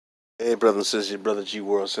Hey, brothers and sisters, your brother G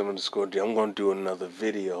World 7_D. I'm going to do another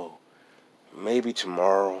video, maybe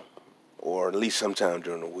tomorrow, or at least sometime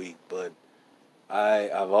during the week. But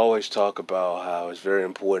I've always talked about how it's very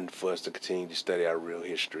important for us to continue to study our real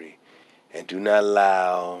history and do not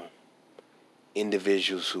allow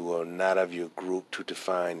individuals who are not of your group to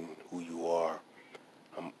define who you are.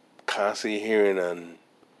 I'm constantly hearing on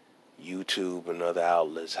YouTube and other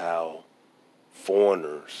outlets how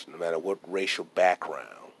foreigners, no matter what racial background,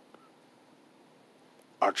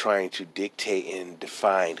 are trying to dictate and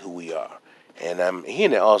define who we are. And I'm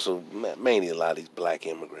hearing it also, mainly a lot of these black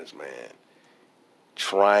immigrants, man,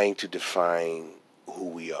 trying to define who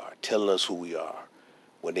we are, telling us who we are,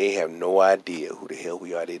 when they have no idea who the hell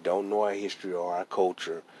we are. They don't know our history or our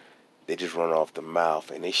culture. They just run off the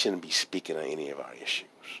mouth, and they shouldn't be speaking on any of our issues.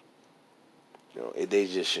 They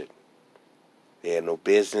just shouldn't. They have no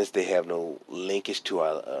business. They have no linkage to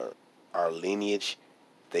our lineage.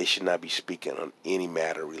 They should not be speaking on any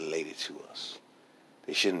matter related to us.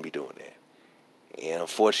 They shouldn't be doing that. And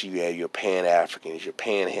unfortunately, you have your Pan-Africans, your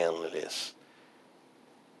panhandlers,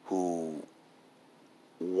 who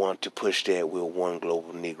want to push that we're one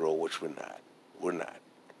global Negro, which we're not. We're not.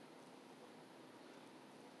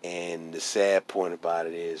 And the sad point about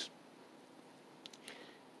it is,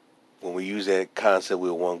 when we use that concept,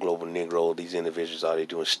 we're one global Negro, these individuals, all they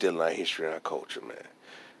doing is stealing our history and our culture, man.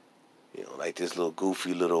 Like this little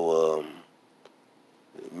goofy little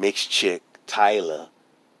mixed chick, Tyler,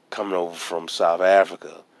 coming over from South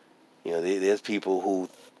Africa. There's people who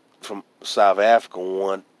from South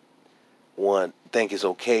Africa think it's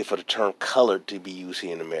okay for the term colored to be used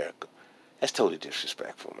here in America. That's totally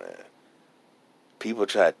disrespectful, man. People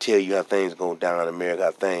try to tell you how things go down in America,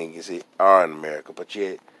 how things are in America, but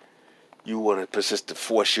yet you want to persist to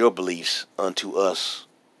force your beliefs onto us,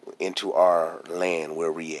 into our land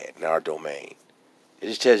where we at, in our domain. It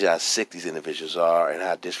just tells you how sick these individuals are and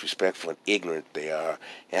how disrespectful and ignorant they are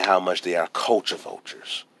and how much they are culture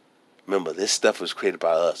vultures. Remember, this stuff was created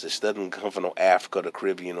by us. This doesn't come from no Africa, the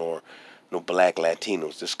Caribbean, or no black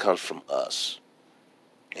Latinos. This comes from us.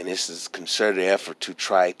 And this is a concerted effort to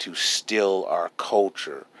try to steal our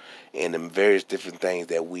culture and the various different things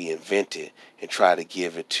that we invented and try to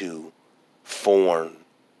give it to foreign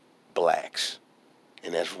blacks.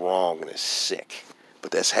 And that's wrong and it's sick. But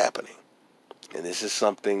that's happening. And this is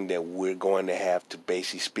something that we're going to have to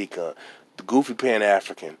basically speak on. The goofy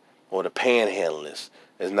Pan-African or the panhandlers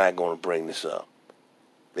is not going to bring this up.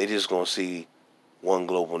 They're just going to see one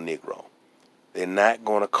global Negro. They're not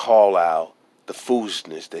going to call out the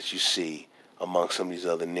foolishness that you see among some of these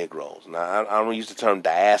other Negroes. Now, I don't use the term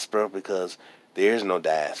diaspora because there is no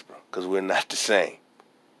diaspora, because we're not the same.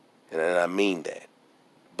 And I mean that.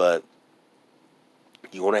 But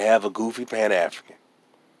you want to have a goofy Pan-African.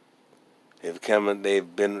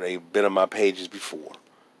 They've been on my pages before,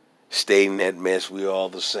 stating that mess, we're all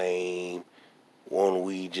the same. Won't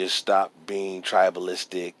we just stop being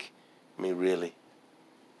tribalistic? I mean, really?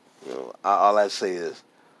 All I say is,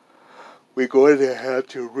 we're going to have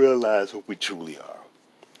to realize what we truly are.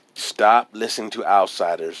 Stop listening to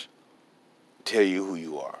outsiders tell you who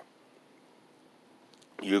you are.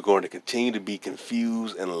 You're going to continue to be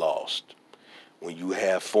confused and lost when you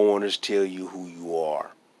have foreigners tell you who you are.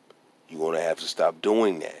 You're going to have to stop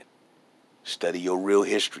doing that. Study your real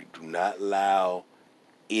history. Do not allow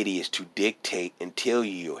idiots to dictate and tell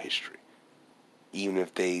you your history, even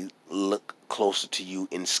if they look closer to you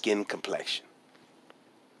in skin complexion.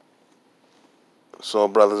 So,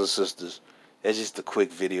 brothers and sisters, that's just a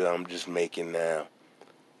quick video I'm just making now.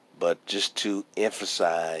 But just to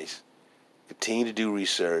emphasize, continue to do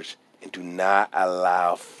research and do not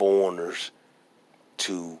allow foreigners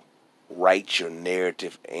to write your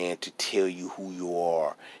narrative and to tell you who you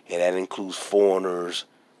are. And that includes foreigners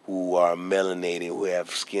who are melanated, who have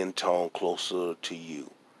skin tone closer to you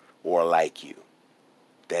or like you.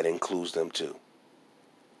 That includes them too.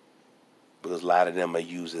 Because a lot of them are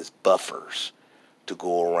used as buffers to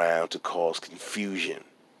go around to cause confusion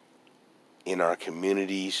in our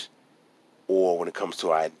communities or when it comes to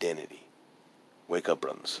our identity. Wake up,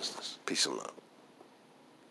 brothers and sisters. Peace and love.